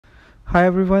Hi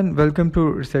everyone, welcome to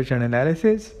Research and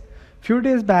Analysis. Few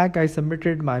days back I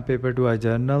submitted my paper to a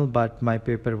journal, but my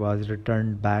paper was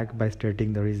returned back by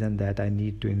stating the reason that I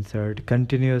need to insert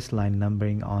continuous line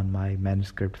numbering on my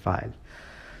manuscript file.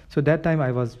 So that time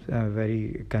I was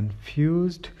very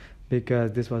confused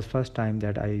because this was first time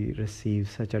that I received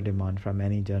such a demand from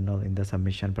any journal in the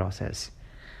submission process.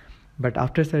 But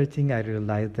after searching, I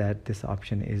realized that this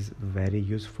option is very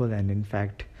useful, and in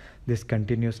fact, this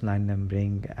continuous line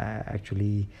numbering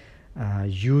actually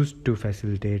used to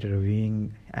facilitate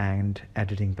reviewing and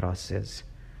editing process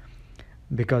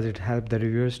because it helped the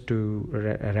reviewers to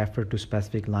refer to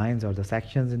specific lines or the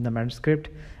sections in the manuscript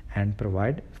and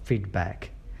provide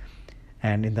feedback.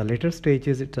 And in the later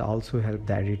stages, it also helped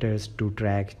the editors to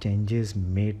track changes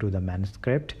made to the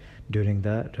manuscript during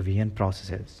the revision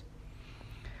processes.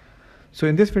 So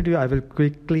in this video, I will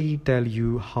quickly tell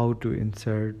you how to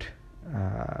insert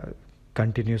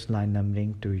continuous line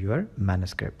numbering to your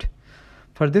manuscript.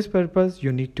 For this purpose,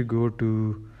 you need to go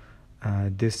to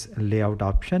this layout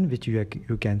option, which you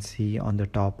can see on the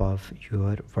top of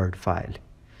your Word file.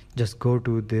 Just go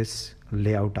to this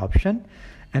layout option,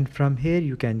 and from here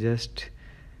you can just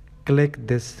click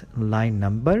this line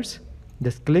numbers.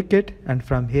 Just click it, and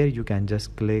from here you can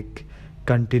just click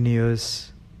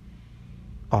continuous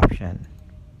option.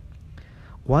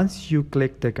 Once you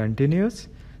click the continuous,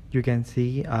 you can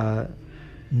see a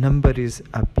number is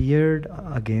appeared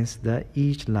against the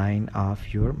each line of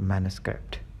your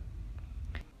manuscript.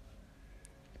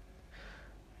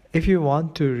 If you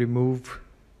want to remove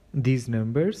these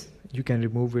numbers, you can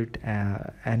remove it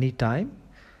any time.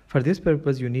 For this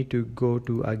purpose, you need to go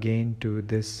to again to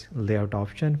this layout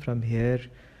option. From here,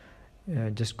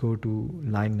 just go to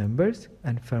line numbers,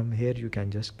 and from here you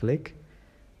can just click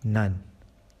none.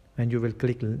 When you will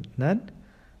click none,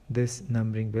 this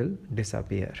numbering will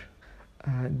disappear.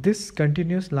 This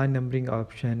continuous line numbering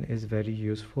option is very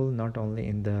useful not only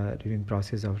in the reviewing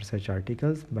process of research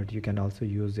articles, but you can also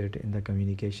use it in the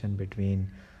communication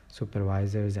between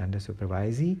supervisors and the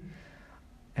supervisee.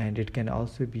 And it can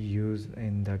also be used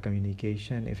in the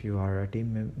communication if you are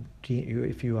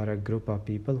if you are a group of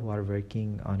people who are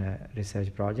working on a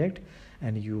research project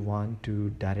and you want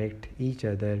to direct each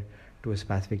other to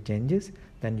specific changes,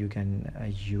 then you can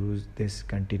use this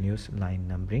continuous line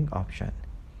numbering option.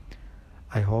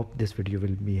 I hope this video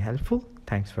will be helpful.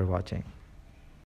 Thanks for watching.